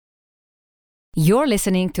You're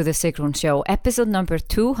listening to The Sigrun Show, episode number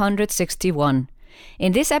 261.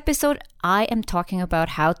 In this episode, I am talking about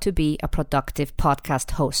how to be a productive podcast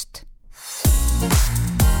host.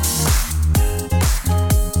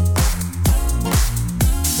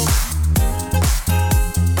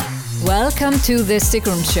 Welcome to The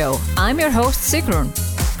Sigrun Show. I'm your host, Sigrun,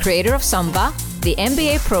 creator of Samba, the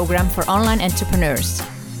MBA program for online entrepreneurs.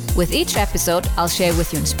 With each episode, I'll share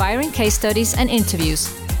with you inspiring case studies and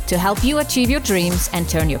interviews to help you achieve your dreams and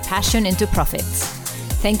turn your passion into profits.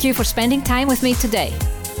 Thank you for spending time with me today.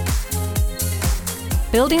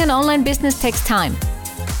 Building an online business takes time.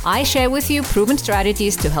 I share with you proven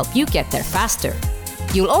strategies to help you get there faster.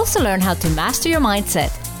 You'll also learn how to master your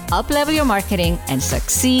mindset, up-level your marketing, and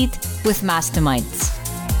succeed with masterminds.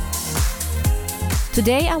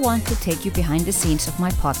 Today, I want to take you behind the scenes of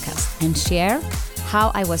my podcast and share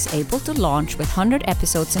how I was able to launch with 100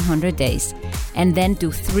 episodes in 100 days and then do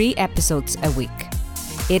 3 episodes a week.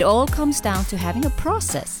 It all comes down to having a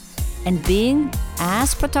process and being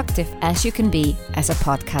as productive as you can be as a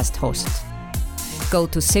podcast host. Go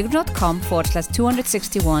to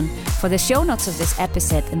sigrun.com/261 for the show notes of this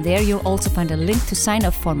episode, and there you'll also find a link to sign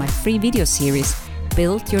up for my free video series,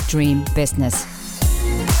 Build Your Dream Business.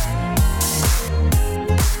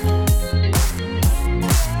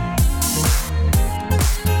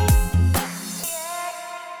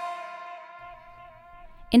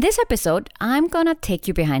 In this episode, I'm gonna take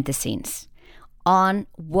you behind the scenes on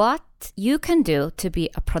what you can do to be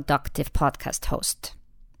a productive podcast host.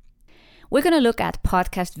 We're gonna look at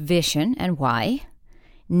podcast vision and why,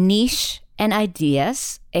 niche and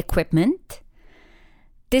ideas, equipment,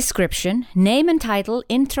 description, name and title,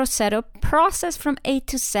 intro setup, process from A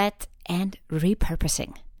to Z, and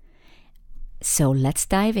repurposing. So let's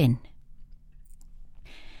dive in.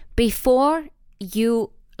 Before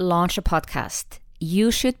you launch a podcast,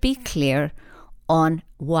 you should be clear on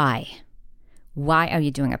why. Why are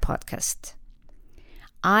you doing a podcast?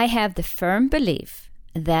 I have the firm belief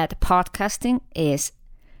that podcasting is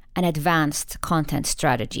an advanced content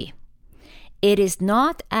strategy. It is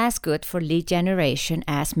not as good for lead generation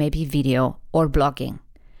as maybe video or blogging,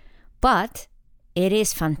 but it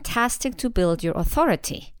is fantastic to build your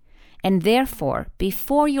authority. And therefore,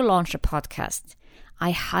 before you launch a podcast,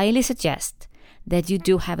 I highly suggest that you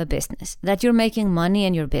do have a business, that you're making money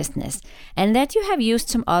in your business, and that you have used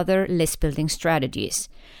some other list building strategies.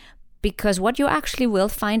 Because what you actually will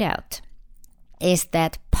find out is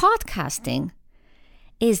that podcasting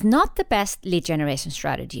is not the best lead generation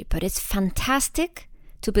strategy, but it's fantastic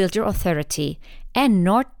to build your authority and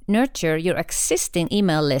nurture your existing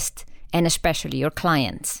email list and especially your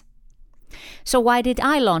clients. So why did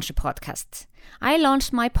I launch a podcast? I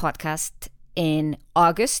launched my podcast in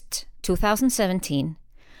August 2017.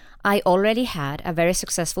 I already had a very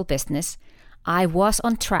successful business. I was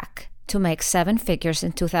on track to make 7 figures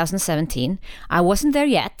in 2017. I wasn't there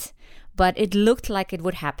yet, but it looked like it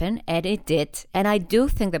would happen, and it did. And I do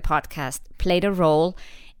think the podcast played a role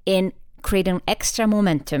in creating extra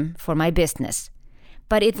momentum for my business.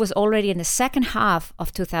 But it was already in the second half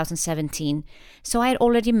of 2017, so I had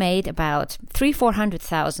already made about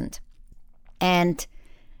 300,000-400,000. And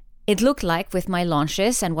it looked like with my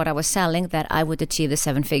launches and what I was selling that I would achieve the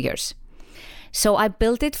 7 figures. So I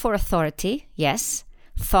built it for authority, yes,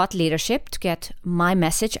 thought leadership to get my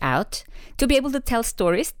message out, to be able to tell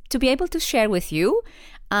stories, to be able to share with you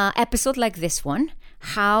an episode like this one,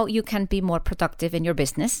 how you can be more productive in your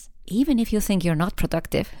business, even if you think you're not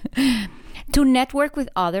productive, to network with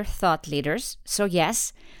other thought leaders. So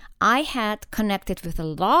yes, I had connected with a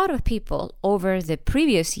lot of people over the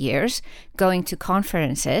previous years, going to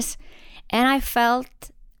conferences, and I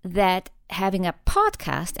felt that having a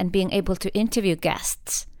podcast and being able to interview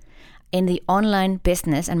guests in the online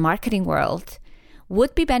business and marketing world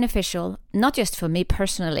would be beneficial, not just for me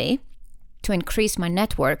personally, to increase my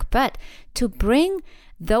network, but to bring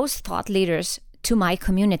those thought leaders to my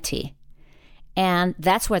community. And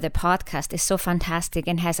that's where the podcast is so fantastic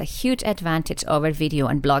and has a huge advantage over video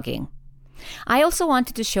and blogging. I also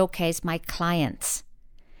wanted to showcase my clients,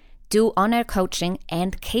 do on-air coaching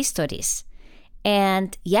and case studies.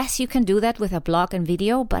 And yes, you can do that with a blog and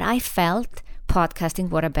video, but I felt podcasting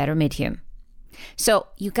was a better medium. So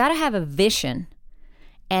you got to have a vision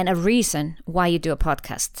and a reason why you do a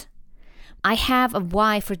podcast. I have a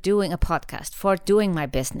why for doing a podcast, for doing my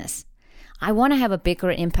business. I want to have a bigger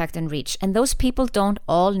impact and reach. And those people don't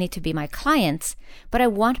all need to be my clients, but I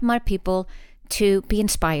want my people to be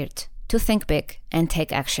inspired, to think big and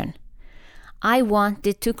take action. I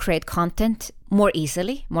wanted to create content more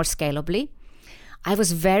easily, more scalably. I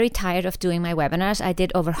was very tired of doing my webinars. I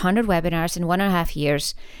did over 100 webinars in 1.5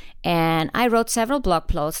 years, And I wrote several blog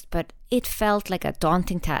posts, but it felt like a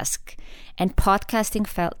daunting task. And podcasting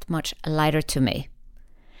felt much lighter to me.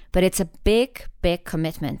 But it's a big, big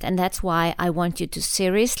commitment. And that's why I want you to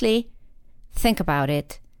seriously think about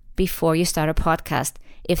it before you start a podcast,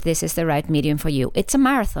 if this is the right medium for you. It's a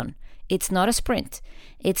marathon. It's not a sprint.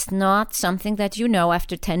 It's not something that you know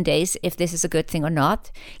after 10 days if this is a good thing or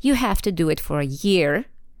not. You have to do it for a year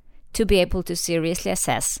to be able to seriously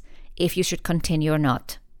assess if you should continue or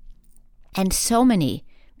not. And so many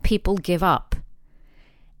people give up.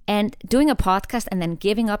 And doing a podcast and then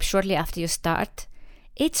giving up shortly after you start,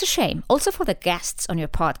 it's a shame. Also for the guests on your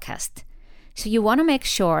podcast. So you want to make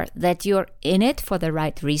sure that you're in it for the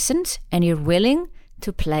right reasons and you're willing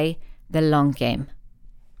to play the long game.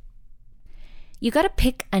 You got to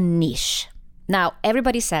pick a niche. Now,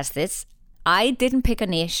 everybody says this. I didn't pick a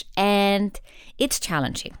niche and it's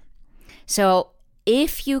challenging. So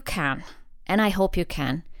if you can, and I hope you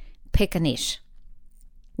can, pick a niche.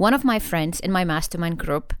 One of my friends in my mastermind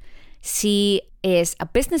group, she is a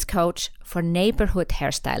business coach for neighborhood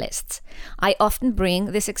hairstylists. I often bring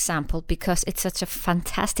this example because it's such a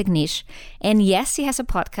fantastic niche. And yes, she has a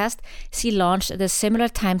podcast. She launched at a similar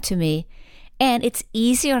time to me. And it's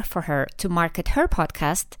easier for her to market her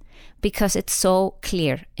podcast because it's so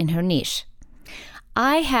clear in her niche.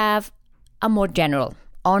 I have a more general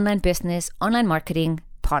online business, online marketing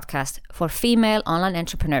podcast for female online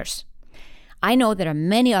entrepreneurs. I know there are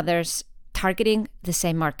many others targeting the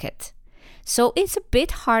same market. So it's a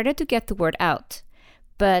bit harder to get the word out.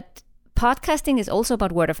 But podcasting is also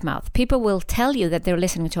about word of mouth. People will tell you that they're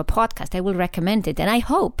listening to a podcast. They will recommend it. And I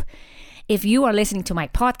hope if you are listening to my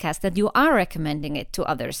podcast that you are recommending it to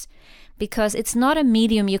others, because it's not a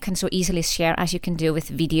medium you can so easily share as you can do with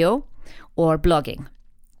video or blogging.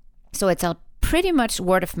 So it's a pretty much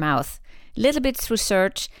word of mouth, a little bit through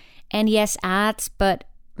search, and yes, ads, but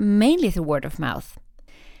mainly through word of mouth.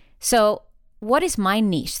 So what is my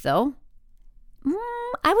niche though?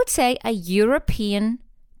 I would say a European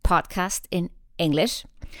podcast in English.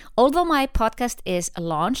 Although my podcast is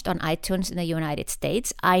launched on iTunes in the United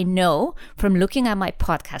States, I know from looking at my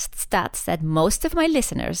podcast stats that most of my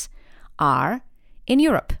listeners are in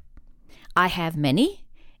Europe. I have many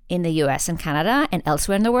in the US and Canada and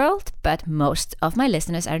elsewhere in the world, but most of my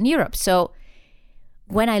listeners are in Europe. So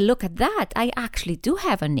when I look at that, I actually do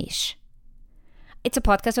have a niche. It's a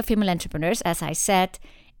podcast of female entrepreneurs, as I said,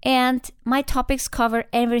 and my topics cover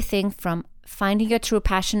everything from finding your true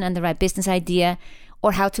passion and the right business idea,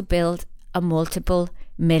 or how to build a multiple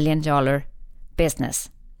 $1 million business.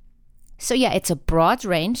 So yeah, it's a broad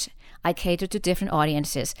range. I cater to different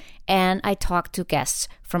audiences and I talk to guests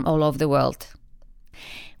from all over the world.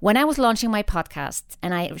 When I was launching my podcast,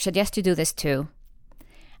 and I suggest you do this too,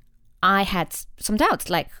 I had some doubts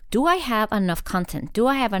like, do I have enough content? Do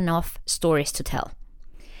I have enough stories to tell?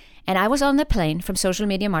 And I was on the plane from Social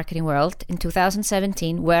Media Marketing World in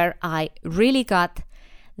 2017 where I really got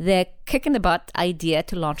the kick in the butt idea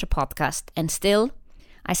to launch a podcast. And still,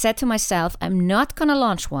 I said to myself, I'm not going to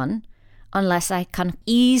launch one unless I can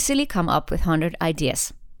easily come up with 100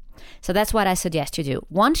 ideas. So that's what I suggest you do.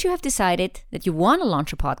 Once you have decided that you want to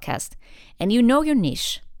launch a podcast and you know your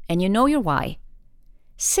niche and you know your why,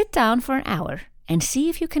 sit down for an hour and see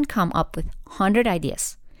if you can come up with 100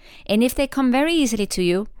 ideas. And if they come very easily to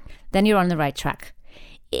you, then you're on the right track.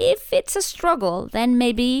 If it's a struggle, then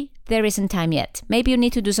maybe there isn't time yet. Maybe you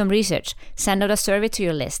need to do some research, send out a survey to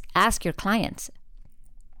your list, ask your clients.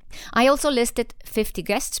 I also listed 50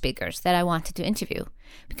 guest speakers that I wanted to interview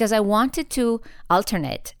because I wanted to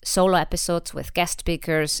alternate solo episodes with guest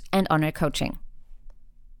speakers and on-air coaching.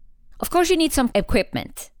 Of course, you need some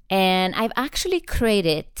equipment, and I've actually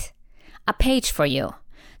created a page for you.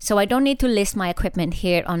 So I don't need to list my equipment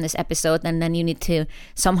here on this episode, and then you need to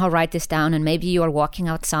somehow write this down, and maybe you are walking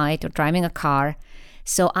outside or driving a car.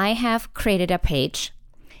 So I have created a page.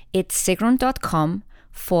 It's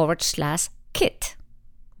sigrun.com/kit.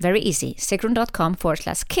 Very easy,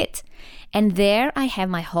 sigrun.com/kit. And there I have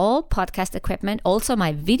my whole podcast equipment, also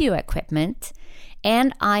my video equipment,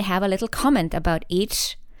 and I have a little comment about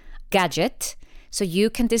each gadget so you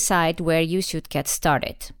can decide where you should get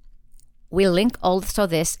started. We'll link also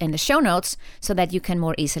this in the show notes so that you can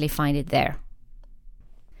more easily find it there.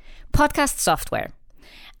 Podcast software.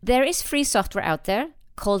 There is free software out there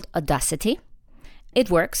called Audacity. It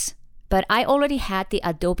works, but I already had the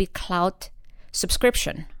Adobe Cloud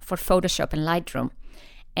subscription for Photoshop and Lightroom.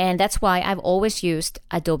 And that's why I've always used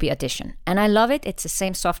Adobe Audition. And I love it. It's the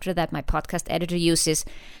same software that my podcast editor uses.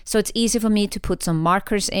 So it's easy for me to put some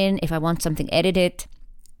markers in if I want something edited.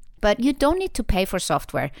 But you don't need to pay for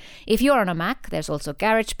software. If you're on a Mac, there's also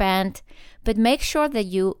GarageBand. But make sure that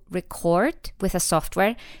you record with a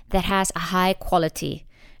software that has a high quality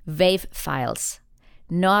WAV files,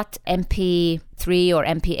 not MP3 or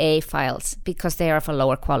MPA files, because they are of a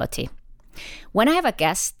lower quality. When I have a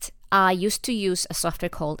guest, I used to use a software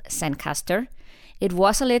called Zencastr. It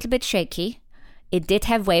was a little bit shaky. It did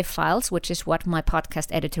have WAV files, which is what my podcast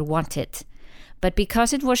editor wanted. But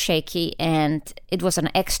because it was shaky and it was an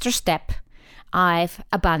extra step, I've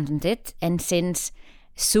abandoned it. And since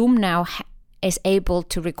Zoom now is able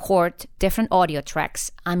to record different audio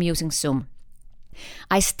tracks, I'm using Zoom.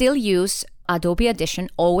 I still use Adobe Audition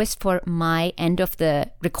always for my end of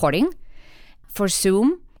the recording. For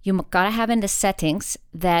Zoom, you gotta have in the settings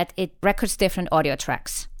that it records different audio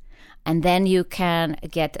tracks. And then you can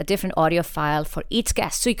get a different audio file for each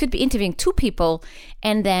guest. So you could be interviewing 2 people,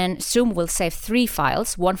 and then Zoom will save 3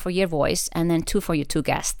 files, 1 for your voice and then 2 for your 2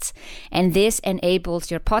 guests. And this enables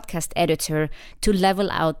your podcast editor to level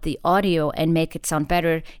out the audio and make it sound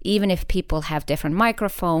better, even if people have different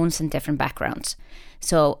microphones and different backgrounds.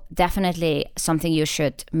 So definitely something you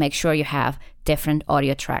should make sure you have different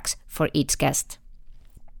audio tracks for each guest.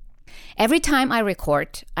 Every time I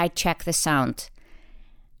record, I check the sound.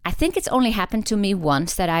 I think it's only happened to me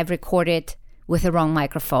once that I've recorded with the wrong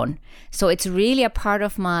microphone. So it's really a part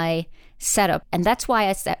of my setup. And that's why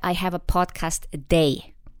I said I have a podcast a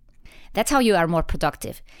day. That's how you are more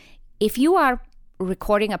productive. If you are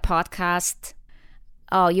recording a podcast,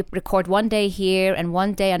 you record one day here and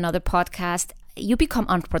one day another podcast, you become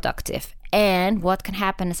unproductive. And what can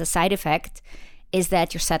happen as a side effect is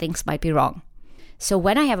that your settings might be wrong. So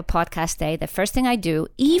when I have a podcast day, the first thing I do,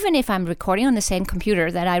 even if I'm recording on the same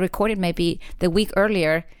computer that I recorded maybe the week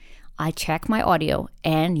earlier, I check my audio.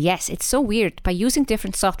 And yes, it's so weird. By using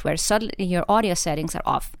different software, suddenly your audio settings are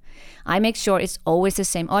off. I make sure it's always the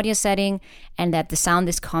same audio setting and that the sound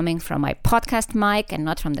is coming from my podcast mic and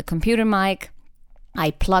not from the computer mic.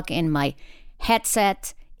 I plug in my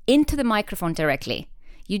headset into the microphone directly.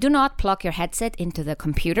 You do not plug your headset into the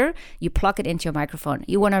computer. You plug it into your microphone.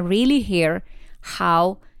 You want to really hear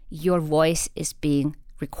how your voice is being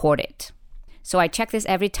recorded. So I check this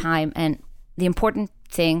every time, and the important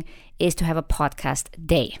thing is to have a podcast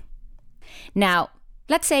day. Now,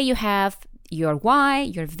 let's say you have your why,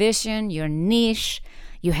 your vision, your niche,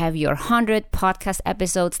 you have your 100 podcast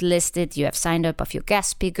episodes listed, you have signed up a few guest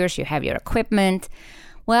speakers, you have your equipment.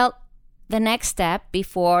 Well, the next step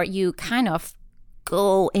before you kind of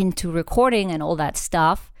go into recording and all that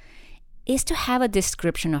stuff is to have a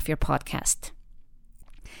description of your podcast.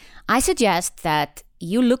 I suggest that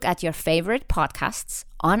you look at your favorite podcasts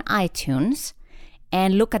on iTunes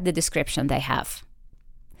and look at the description they have.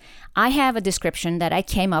 I have a description that I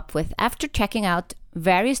came up with after checking out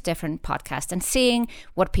various different podcasts and seeing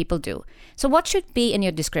what people do. So what should be in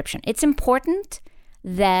your description? It's important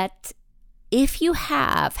that if you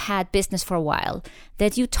have had business for a while,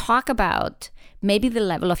 that you talk about maybe the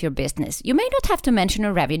level of your business. You may not have to mention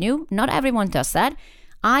a revenue. Not everyone does that.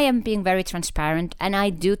 I am being very transparent and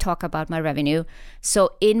I do talk about my revenue.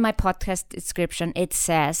 So in my podcast description, it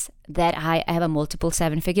says that I have a multiple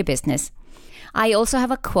 7-figure business. I also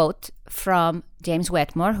have a quote from James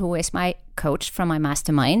Wetmore, who is my coach from my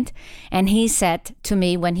mastermind. And he said to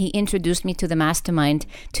me when he introduced me to the mastermind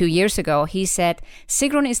 2 years ago, he said,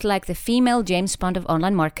 Sigrun is like the female James Bond of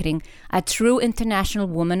online marketing, a true international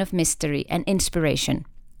woman of mystery and inspiration.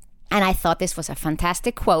 And I thought this was a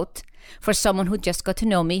fantastic quote for someone who just got to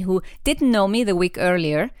know me, who didn't know me the week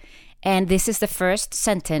earlier. And this is the first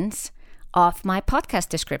sentence of my podcast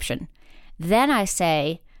description. Then I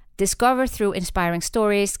say, discover through inspiring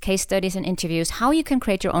stories, case studies, and interviews how you can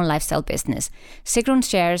create your own lifestyle business. Sigrun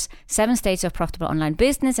shares 7 stages of profitable online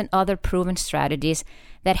business and other proven strategies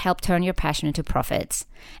that help turn your passion into profits.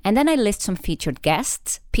 And then I list some featured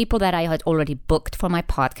guests, people that I had already booked for my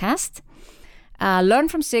podcast. Learn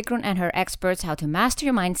from Sigrun and her experts how to master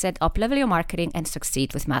your mindset, up-level your marketing, and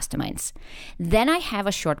succeed with masterminds. Then I have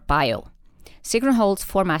a short bio. Sigrun holds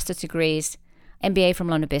 4 master's degrees, MBA from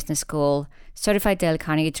London Business School, certified Dale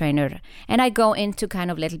Carnegie trainer. And I go into kind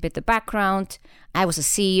of a little bit the background. I was a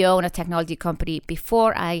CEO in a technology company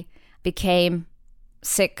before I became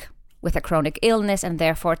sick with a chronic illness and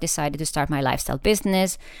therefore decided to start my lifestyle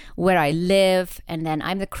business where I live. And then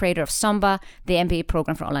I'm the creator of Samba, the MBA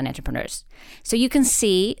program for online entrepreneurs. So you can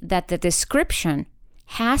see that the description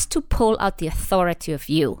has to pull out the authority of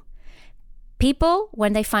you. People,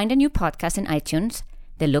 when they find a new podcast in iTunes,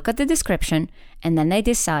 they look at the description and then they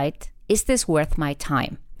decide, is this worth my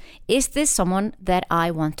time? Is this someone that I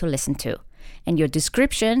want to listen to? And your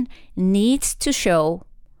description needs to show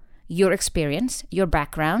your experience, your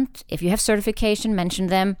background. If you have certification, mention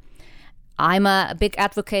them. I'm a big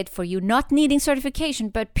advocate for you not needing certification,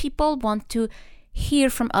 but people want to hear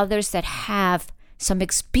from others that have some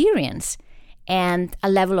experience and a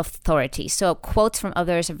level of authority. So quotes from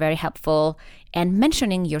others are very helpful, and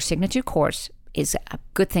mentioning your signature course is a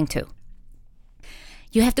good thing too.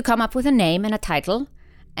 You have to come up with a name and a title.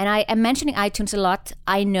 And I am mentioning iTunes a lot.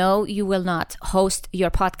 I know you will not host your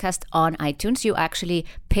podcast on iTunes. You actually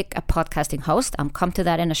pick a podcasting host. I'll come to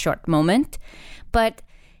that in a short moment. But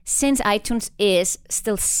since iTunes is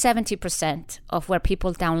still 70% of where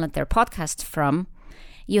people download their podcasts from,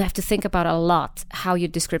 you have to think about a lot how your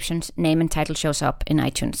description's name and title shows up in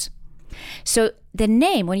iTunes. So the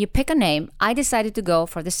name, when you pick a name, I decided to go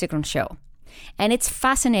for the Sigrun Show. And it's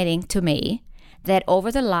fascinating to me that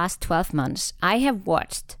over the last 12 months, I have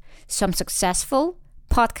watched some successful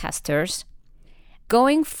podcasters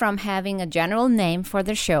going from having a general name for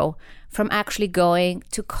their show, from actually going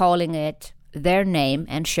to calling it their name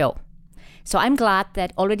and show. So I'm glad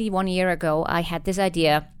that already 1 year ago, I had this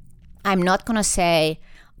idea. I'm not going to say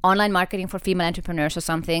Online Marketing for Female Entrepreneurs or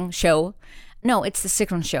something, show. No, it's the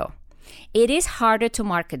Sigrun Show. It is harder to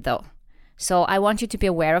market though. So I want you to be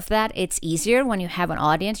aware of that. It's easier when you have an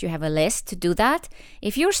audience, you have a list to do that.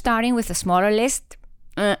 If you're starting with a smaller list,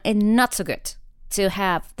 it's not so good to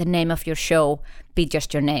have the name of your show be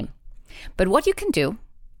just your name. But what you can do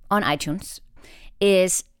on iTunes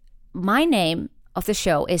is my name of the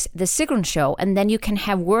show is The Sigrun Show, and then you can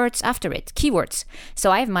have words after it, keywords. So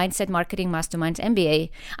I have Mindset Marketing Masterminds MBA.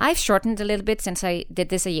 I've shortened a little bit since I did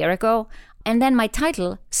this a year ago. And then my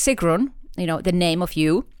title, Sigrun, the name of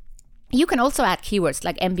you. You can also add keywords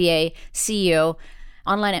like MBA, CEO,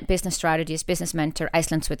 online business strategies, business mentor,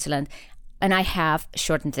 Iceland, Switzerland. And I have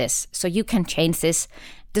shortened this. So you can change this.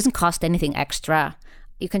 It doesn't cost anything extra.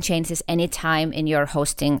 You can change this anytime in your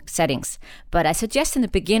hosting settings. But I suggest in the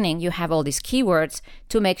beginning, you have all these keywords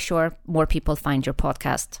to make sure more people find your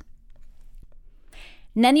podcast.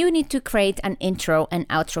 Then you need to create an intro and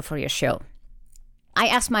outro for your show. I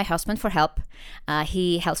asked my husband for help.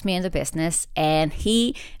 He helps me in the business, and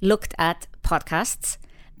he looked at podcasts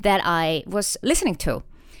that I was listening to,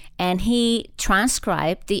 and he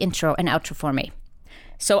transcribed the intro and outro for me.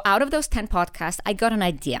 So out of those 10 podcasts, I got an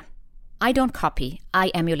idea. I don't copy, I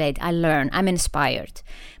emulate, I learn, I'm inspired.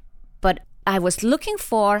 But I was looking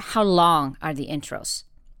for how long are the intros.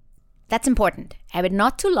 That's important. Have it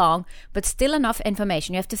not too long, but still enough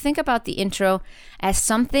information. You have to think about the intro as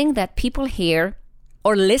something that people hear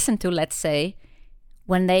or listen to, let's say,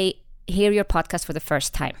 when they hear your podcast for the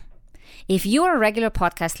first time. If you're a regular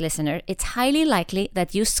podcast listener, it's highly likely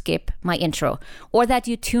that you skip my intro or that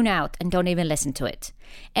you tune out and don't even listen to it.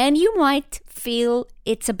 And you might feel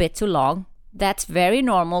it's a bit too long. That's very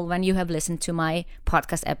normal when you have listened to my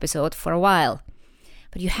podcast episode for a while.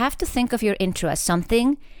 But you have to think of your intro as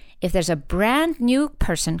something, if there's a brand new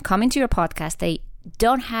person coming to your podcast, they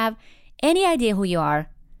don't have any idea who you are,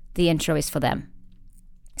 the intro is for them.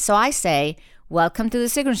 So I say, welcome to the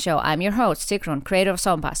Sigrun Show. I'm your host, Sigrun, creator of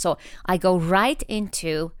Sompa. So I go right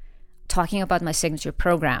into talking about my signature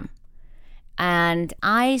program. And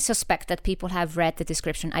I suspect that people have read the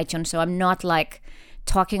description on iTunes, so I'm not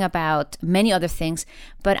talking about many other things.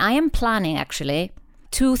 But I am planning actually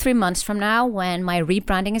 2-3 months from now, when my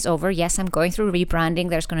rebranding is over. Yes, I'm going through rebranding.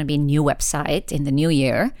 There's going to be a new website in the new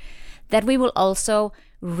year, that we will also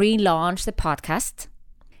relaunch the podcast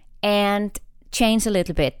and change a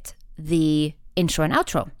little bit the intro and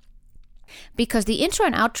outro. Because the intro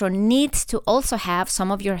and outro needs to also have some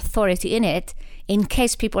of your authority in it, in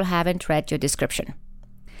case people haven't read your description.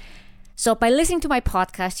 So by listening to my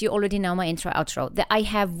podcast, you already know my intro, outro. That I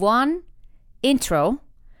have one intro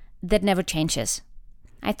that never changes.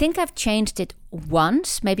 I think I've changed it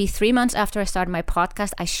once, maybe 3 months after I started my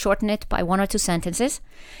podcast. I shortened it by 1 or 2 sentences.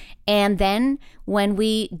 And then when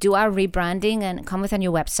we do our rebranding and come with a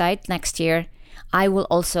new website next year, I will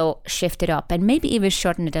also shift it up and maybe even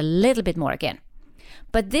shorten it a little bit more again.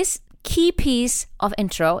 But this key piece of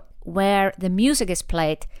intro, where the music is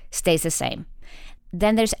played, stays the same.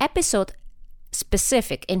 Then there's episode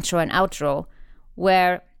specific intro and outro,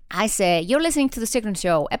 where I say, you're listening to the Sigrun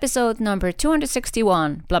Show, episode number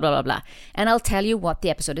 261, blah, blah, blah, blah. And I'll tell you what the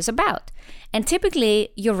episode is about. And typically,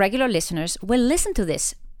 your regular listeners will listen to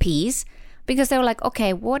this piece because they're like,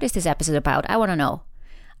 okay, what is this episode about? I want to know.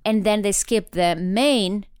 And then they skip the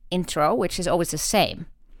main intro, which is always the same.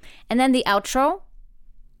 And then the outro,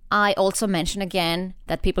 I also mention again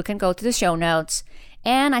that people can go to the show notes.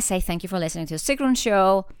 And I say, thank you for listening to the Sigrun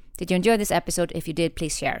Show. Did you enjoy this episode? If you did,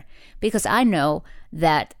 please share. Because I know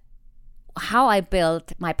that how I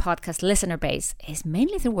built my podcast listener base is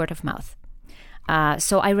mainly through word of mouth.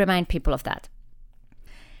 So I remind people of that.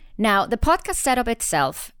 Now, the podcast setup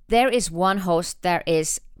itself, there is one host that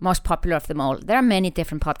is most popular of them all. There are many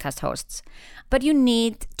different podcast hosts, but you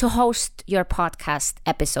need to host your podcast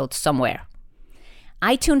episodes somewhere.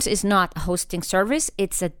 iTunes is not a hosting service,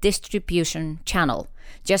 it's a distribution channel.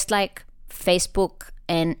 Just like Facebook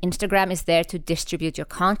and Instagram is there to distribute your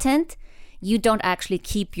content, you don't actually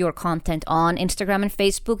keep your content on Instagram and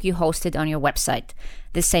Facebook, you host it on your website.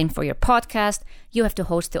 The same for your podcast, you have to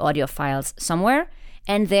host the audio files somewhere.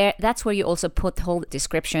 And that's where you also put the whole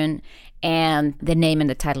description and the name and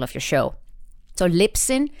the title of your show. So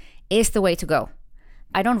Libsyn is the way to go.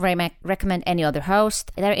 I don't recommend any other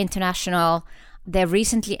host. They're international. They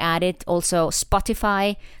recently added also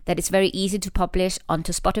Spotify, that it's very easy to publish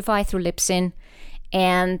onto Spotify through Libsyn.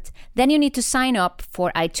 And then you need to sign up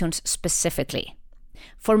for iTunes specifically.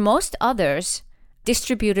 For most others,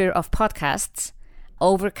 distributor of podcasts,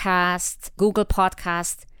 Overcast, Google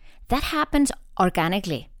Podcast, that happens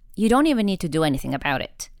organically. You don't even need to do anything about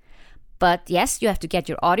it. But yes, you have to get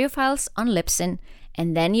your audio files on Libsyn,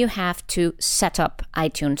 and then you have to set up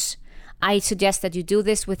iTunes. I suggest that you do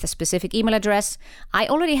this with a specific email address. I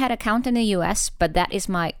already had an account in the US, but that is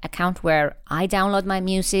my account where I download my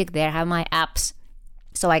music. There I have my apps.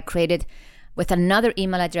 So I created with another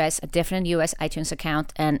email address a different US iTunes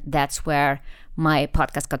account, and that's where my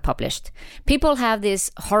podcast got published. People have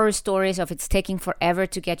these horror stories of it's taking forever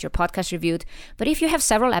to get your podcast reviewed. But if you have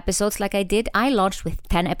several episodes like I did, I launched with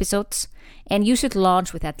 10 episodes, and you should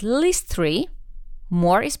launch with at least 3.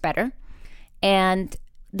 More is better. And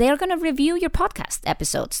they're going to review your podcast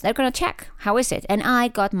episodes. They're going to check, how is it? And I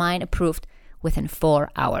got mine approved within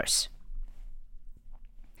 4 hours.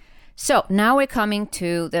 So now we're coming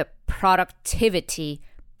to the productivity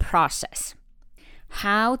process.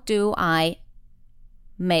 How do I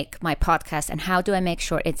make my podcast, and how do I make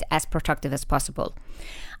sure it's as productive as possible?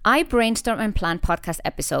 I brainstorm and plan podcast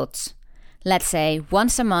episodes, let's say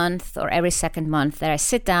once a month or every second month, that I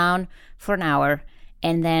sit down for an hour,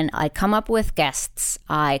 and then I come up with guests,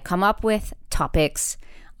 I come up with topics,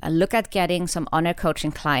 I look at getting some on-air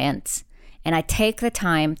coaching clients, and I take the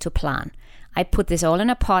time to plan. I put this all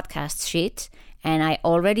in a podcast sheet, and I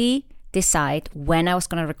already decide when I was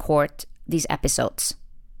going to record these episodes.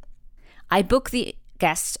 I book the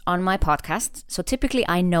guests on my podcast, so typically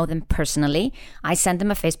I know them personally. I send them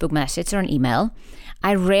a Facebook message or an email.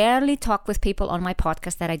 I rarely talk with people on my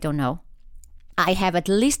podcast that I don't know. I have at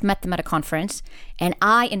least met them at a conference, and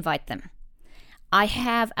I invite them. I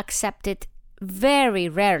have accepted very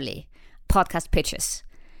rarely podcast pitches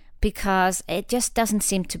because it just doesn't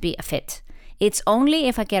seem to be a fit. It's only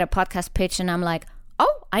if I get a podcast pitch and I'm like,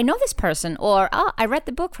 oh, I know this person, or oh, I read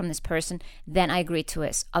the book from this person, then I agree to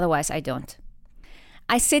it. Otherwise, I don't.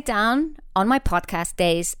 I sit down on my podcast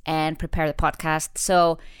days and prepare the podcast.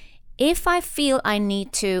 So if I feel I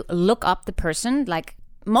need to look up the person, like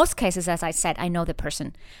most cases, as I said, I know the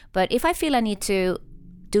person. But if I feel I need to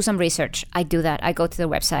do some research, I do that. I go to their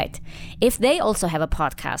website. If they also have a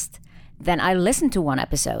podcast, then I listen to one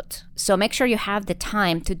episode. So make sure you have the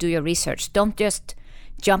time to do your research. Don't just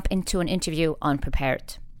jump into an interview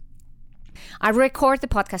unprepared. I record the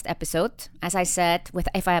podcast episode. As I said,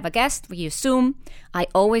 if I have a guest, we use Zoom. I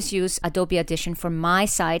always use Adobe Audition for my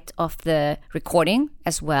side of the recording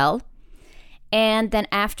as well. And then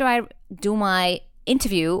after I do my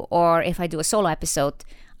interview, or if I do a solo episode,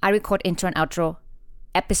 I record intro and outro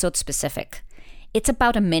episode specific. It's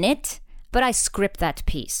about a minute, but I script that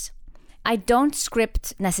piece. I don't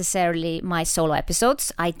script necessarily my solo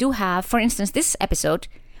episodes. I do have, for instance, this episode,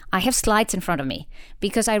 I have slides in front of me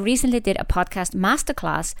because I recently did a podcast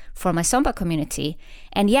masterclass for my Zumba community.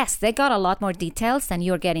 And yes, they got a lot more details than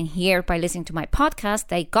you're getting here by listening to my podcast.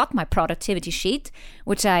 They got my productivity sheet,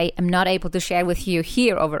 which I am not able to share with you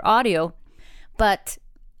here over audio. But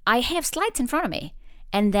I have slides in front of me.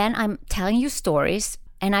 And then I'm telling you stories,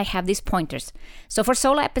 and I have these pointers. So for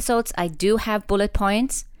solo episodes, I do have bullet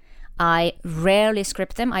points. I rarely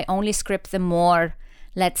script them. I only script them more,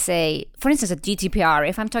 let's say, for instance, a GDPR.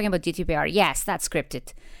 If I'm talking about GDPR, yes, that's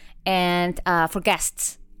scripted. And for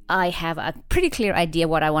guests, I have a pretty clear idea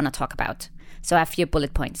what I want to talk about. So I have a few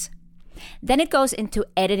bullet points. Then it goes into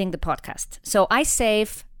editing the podcast. So I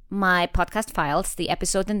save my podcast files, the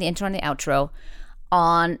episode and the intro and the outro,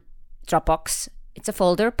 on Dropbox. It's a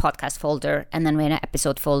folder, podcast folder, and then we have an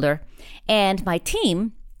episode folder. And my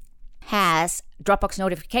team has Dropbox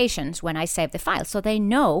notifications when I save the file, so they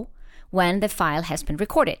know when the file has been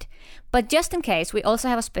recorded. But just in case, we also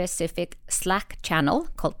have a specific Slack channel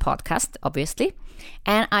called Podcast, obviously.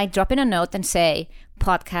 And I drop in a note and say,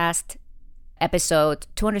 podcast episode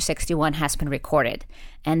 261 has been recorded.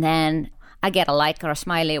 And then I get a like or a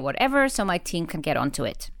smiley or whatever, so my team can get onto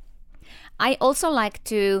it. I also like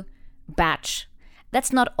to batch.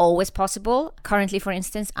 That's not always possible. Currently, for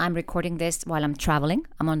instance, I'm recording this while I'm traveling.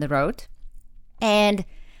 I'm on the road. And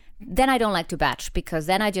then I don't like to batch, because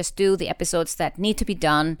then I just do the episodes that need to be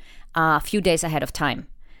done a few days ahead of time.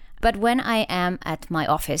 But when I am at my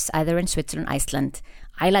office, either in Switzerland, Iceland,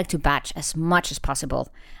 I like to batch as much as possible,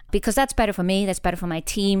 because that's better for me, that's better for my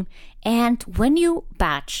team. And when you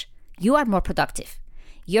batch, you are more productive.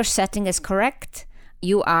 Your setting is correct.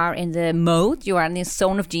 You are in the mode, you are in the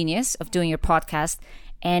zone of genius of doing your podcast,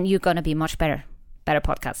 and you're going to be much better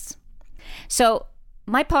podcasts. So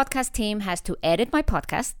my podcast team has to edit my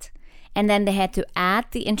podcast, and then they had to add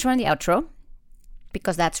the intro and the outro,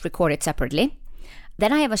 because that's recorded separately.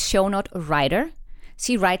 Then I have a show note writer.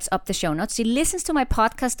 She writes up the show notes. She listens to my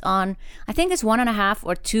podcast on, I think it's 1.5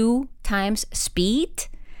 or 2 times speed.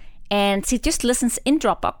 And she just listens in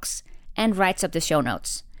Dropbox and writes up the show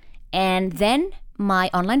notes. And then my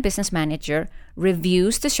online business manager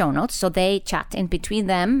reviews the show notes. So they chat in between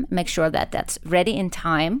them, make sure that that's ready in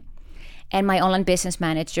time. And my online business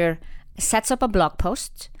manager sets up a blog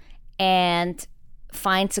post and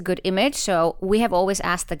finds a good image. So we have always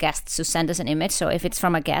asked the guests to send us an image. So if it's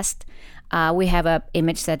from a guest, we have an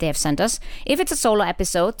image that they have sent us. If it's a solo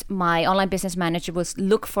episode, my online business manager will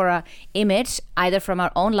look for an image either from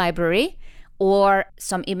our own library or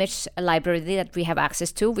some image library that we have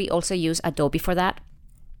access to. We also use Adobe for that.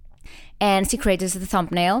 And she creates the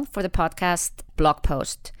thumbnail for the podcast blog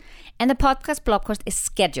post. And the podcast blog post is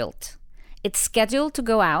scheduled. It's scheduled to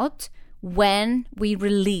go out when we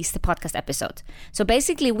release the podcast episode. So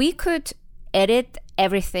basically, we could edit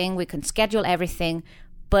everything, we can schedule everything,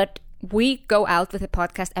 but we go out with a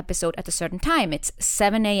podcast episode at a certain time. It's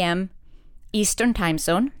 7 a.m. Eastern time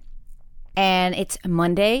zone, and it's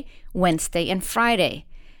Monday, Wednesday, and Friday.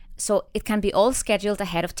 So it can be all scheduled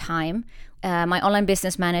ahead of time. My online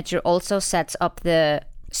business manager also sets up the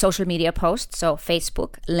social media posts, so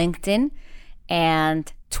Facebook, LinkedIn,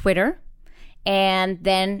 and Twitter. And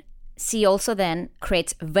then she also then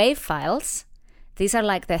creates WAV files. These are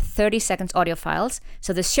like the 30 seconds audio files.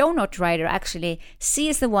 So the show note writer actually, she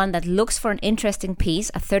is the one that looks for an interesting piece,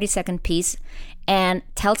 a 30-second piece, and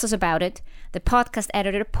tells us about it. The podcast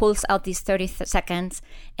editor pulls out these 30 seconds,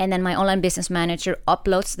 and then my online business manager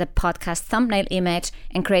uploads the podcast thumbnail image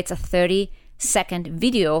and creates a 30-second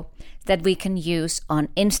video that we can use on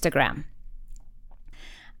Instagram.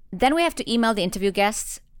 Then we have to email the interview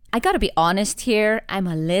guests. I got to be honest here, I'm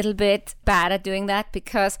a little bit bad at doing that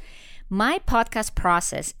because my podcast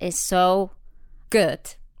process is so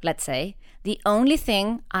good, let's say. The only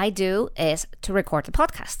thing I do is to record the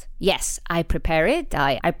podcast. Yes, I prepare it,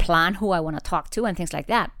 I plan who I want to talk to and things like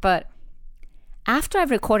that. But after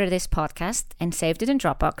I've recorded this podcast and saved it in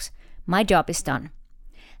Dropbox, my job is done.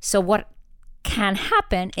 So what can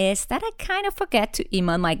happen is that I kind of forget to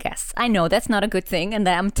email my guests. I know that's not a good thing, and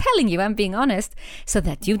I'm telling you, I'm being honest, so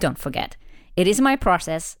that you don't forget. It is my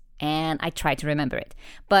process, and I try to remember it.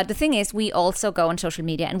 But the thing is, we also go on social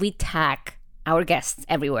media and we tag our guests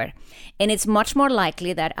everywhere. And it's much more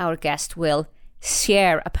likely that our guest will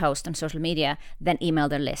share a post on social media than email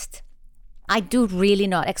their list. I do really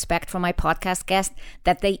not expect from my podcast guests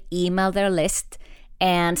that they email their list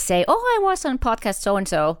and say, oh, I was on podcast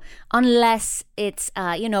so-and-so, unless it's,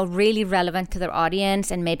 really relevant to their audience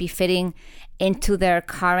and maybe fitting into their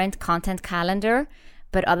current content calendar.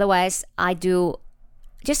 But otherwise, I do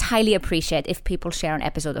just highly appreciate if people share an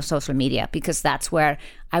episode of social media, because that's where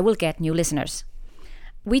I will get new listeners.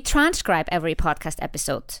 We transcribe every podcast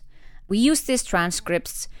episode. We use these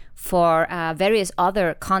transcripts for various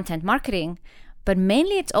other content marketing, but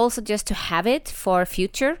mainly it's also just to have it for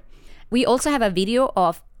future. We also have a video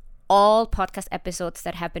of all podcast episodes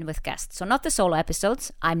that have been with guests. So not the solo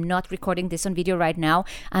episodes. I'm not recording this on video right now.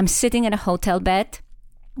 I'm sitting in a hotel bed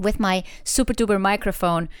with my super duper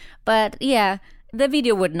microphone. But yeah, the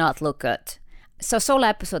video would not look good. So solo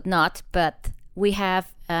episode not, but we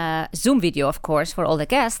have a Zoom video, of course, for all the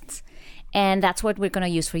guests. And that's what we're going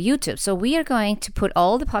to use for YouTube. So we are going to put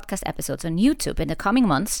all the podcast episodes on YouTube in the coming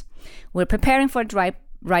months. We're preparing for it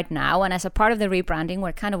right now. And as a part of the rebranding,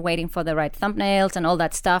 we're kind of waiting for the right thumbnails and all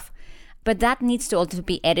that stuff. But that needs to also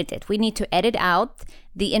be edited. We need to edit out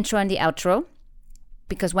the intro and the outro.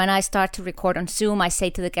 Because when I start to record on Zoom, I say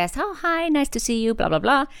to the guest, oh, hi, nice to see you, blah, blah,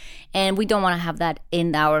 blah. And we don't want to have that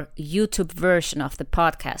in our YouTube version of the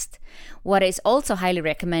podcast. What is also highly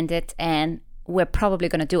recommended, and we're probably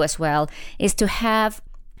going to do as well, is to have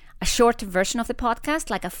a short version of the podcast,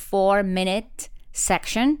 like a 4-minute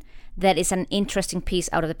section that is an interesting piece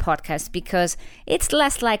out of the podcast, because it's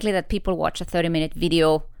less likely that people watch a 30-minute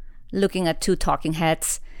video looking at two talking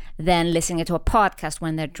heads than listening to a podcast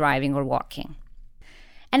when they're driving or walking.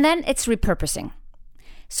 And then it's repurposing.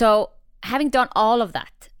 So having done all of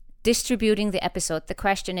that, distributing the episode, the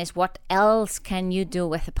question is, what else can you do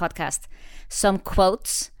with the podcast? Some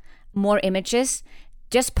quotes, more images.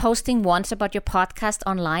 Just posting once about your podcast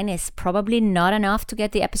online is probably not enough to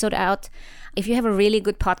get the episode out. If you have a really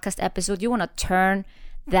good podcast episode, you want to turn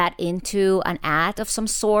that into an ad of some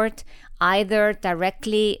sort, either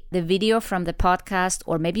directly the video from the podcast,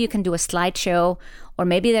 or maybe you can do a slideshow, or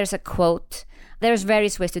maybe there's a quote. There's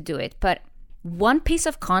various ways to do it, but one piece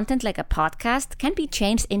of content like a podcast can be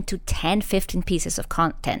changed into 10, 15 pieces of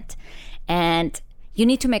content. And you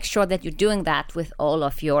need to make sure that you're doing that with all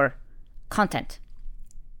of your content.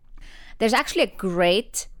 There's actually a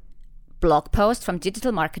great blog post from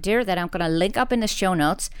Digital Marketer that I'm going to link up in the show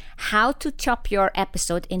notes, how to chop your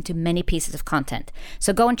episode into many pieces of content.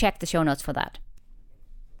 So go and check the show notes for that.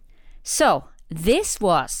 So this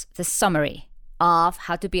was the summary of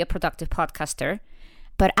how to be a productive podcaster.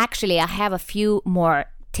 But actually, I have a few more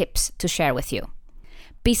tips to share with you.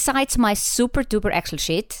 Besides my super duper Excel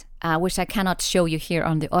sheet, which I cannot show you here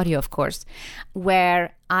on the audio, of course,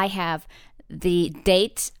 where I have the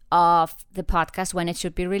date of the podcast, when it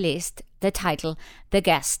should be released, the title, the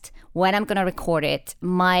guest, when I'm going to record it,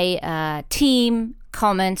 my team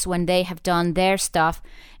comments when they have done their stuff,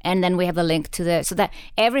 and then we have the link to so that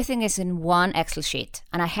everything is in one Excel sheet.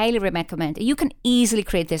 And I highly recommend it. You can easily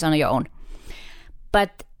create this on your own.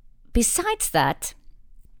 But besides that,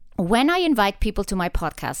 when I invite people to my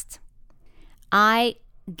podcast, I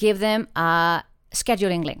give them a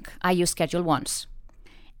scheduling link. I use Schedule Once.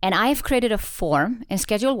 And I've created a form in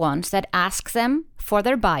Schedule Once that asks them for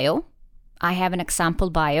their bio. I have an example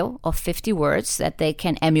bio of 50 words that they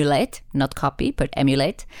can emulate, not copy, but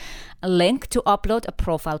emulate. A link to upload a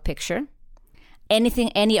profile picture.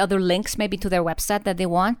 Any other links maybe to their website that they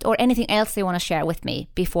want, or anything else they want to share with me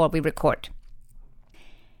before we record.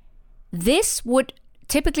 This would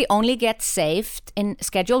typically only get saved in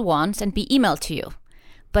Schedule Once and be emailed to you.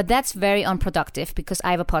 But that's very unproductive because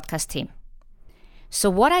I have a podcast team. So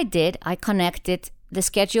what I did, I connected the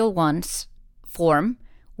Schedule Once form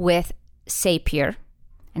with Zapier.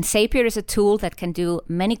 And Zapier is a tool that can do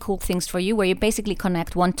many cool things for you, where you basically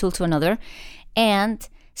connect one tool to another. And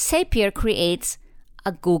Zapier creates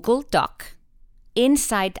a Google Doc.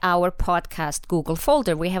 Inside our podcast Google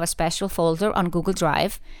folder, we have a special folder on Google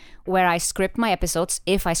Drive where I script my episodes,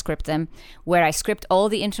 if I script them, where I script all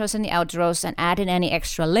the intros and the outros and add in any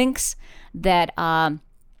extra links that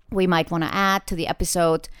we might want to add to the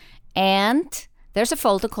episode. And there's a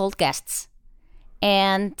folder called Guests.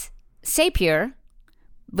 And Zapier,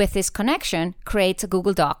 with this connection, creates a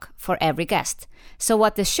Google Doc for every guest. So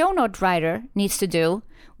what the show note writer needs to do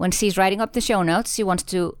when she's writing up the show notes, she wants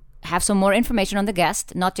to have some more information on the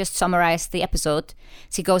guest, not just summarize the episode.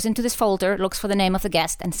 She goes into this folder, looks for the name of the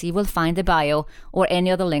guest, and she will find the bio or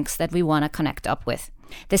any other links that we want to connect up with.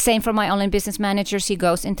 The same for my online business manager. She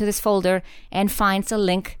goes into this folder and finds a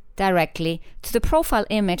link directly to the profile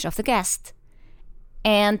image of the guest.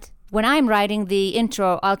 And when I'm writing the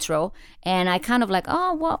intro, outro, and I kind of like,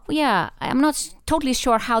 I'm not totally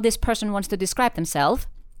sure how this person wants to describe themselves,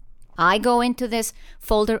 I go into this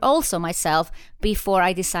folder also myself before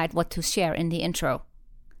I decide what to share in the intro.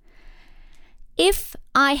 If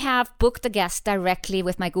I have booked a guest directly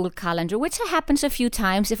with my Google Calendar, which happens a few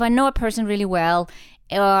times, if I know a person really well,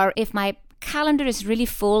 or if my calendar is really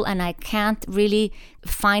full and I can't really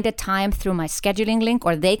find a time through my scheduling link,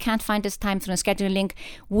 or they can't find this time through a scheduling link,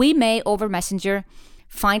 we may, over Messenger,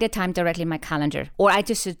 find a time directly in my calendar. Or I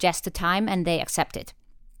just suggest a time and they accept it.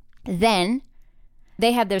 Then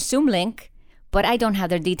they have their Zoom link, but I don't have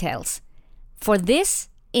their details. For this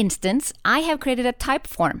instance, I have created a type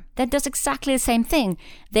form that does exactly the same thing.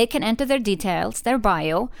 They can enter their details, their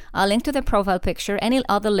bio, a link to their profile picture, any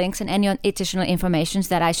other links and any additional information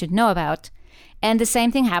that I should know about. And the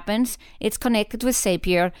same thing happens. It's connected with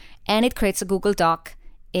Zapier and it creates a Google Doc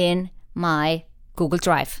in my Google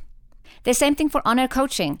Drive. The same thing for On-Air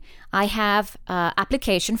Coaching. I have an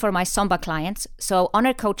application for my Zomba clients. So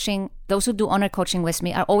On-Air Coaching, those who do On-Air Coaching with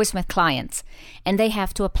me are always my clients. And they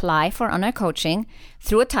have to apply for On-Air Coaching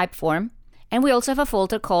through a type form. And we also have a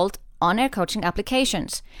folder called On-Air Coaching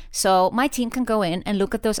Applications. So my team can go in and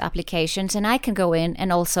look at those applications. And I can go in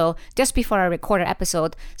and also, just before I record an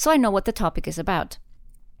episode, so I know what the topic is about.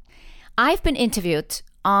 I've been interviewed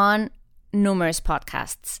on numerous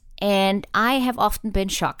podcasts. And I have often been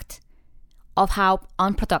shocked of how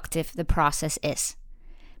unproductive the process is.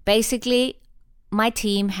 Basically, my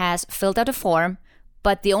team has filled out a form,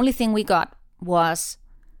 but the only thing we got was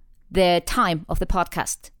the time of the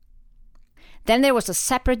podcast. Then there was a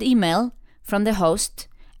separate email from the host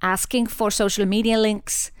asking for social media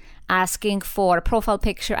links, asking for a profile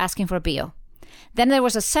picture, asking for a bio. Then there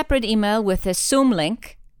was a separate email with a Zoom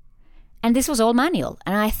link, and this was all manual.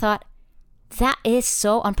 And I thought, that is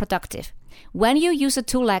so unproductive. When you use a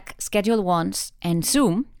tool like Schedule Once and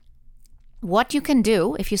Zoom, what you can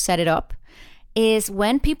do if you set it up is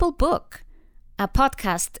when people book a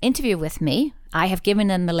podcast interview with me, I have given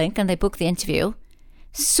them the link and they book the interview,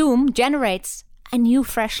 Zoom generates a new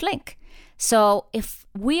fresh link. So if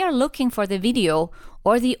we are looking for the video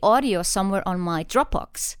or the audio somewhere on my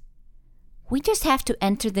Dropbox, we just have to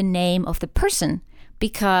enter the name of the person,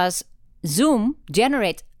 because Zoom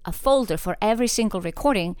generates a folder for every single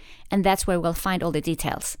recording, and that's where we'll find all the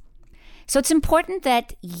details. So it's important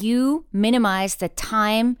that you minimize the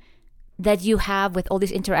time that you have with all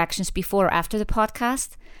these interactions before or after the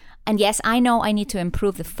podcast. And yes, I know I need to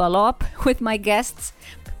improve the follow-up with my guests,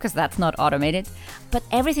 because that's not automated. But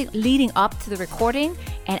everything leading up to the recording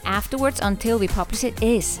and afterwards until we publish it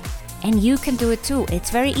is. And you can do it too. It's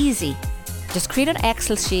very easy. Just create an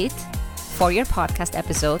Excel sheet for your podcast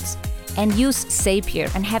episodes and use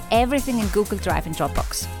Zapier and have everything in Google Drive and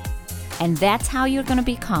Dropbox. And that's how you're going to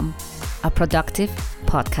become a productive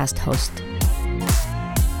podcast host.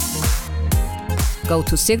 Go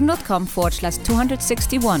to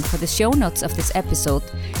sigrun.com/261 for the show notes of this episode,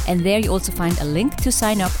 and there you also find a link to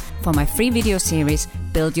sign up for my free video series,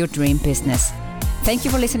 Build Your Dream Business. Thank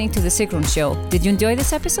you for listening to The Sigrun Show. Did you enjoy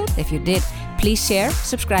this episode? If you did, please share,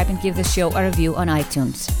 subscribe, and give the show a review on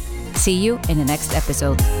iTunes. See you in the next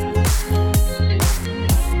episode.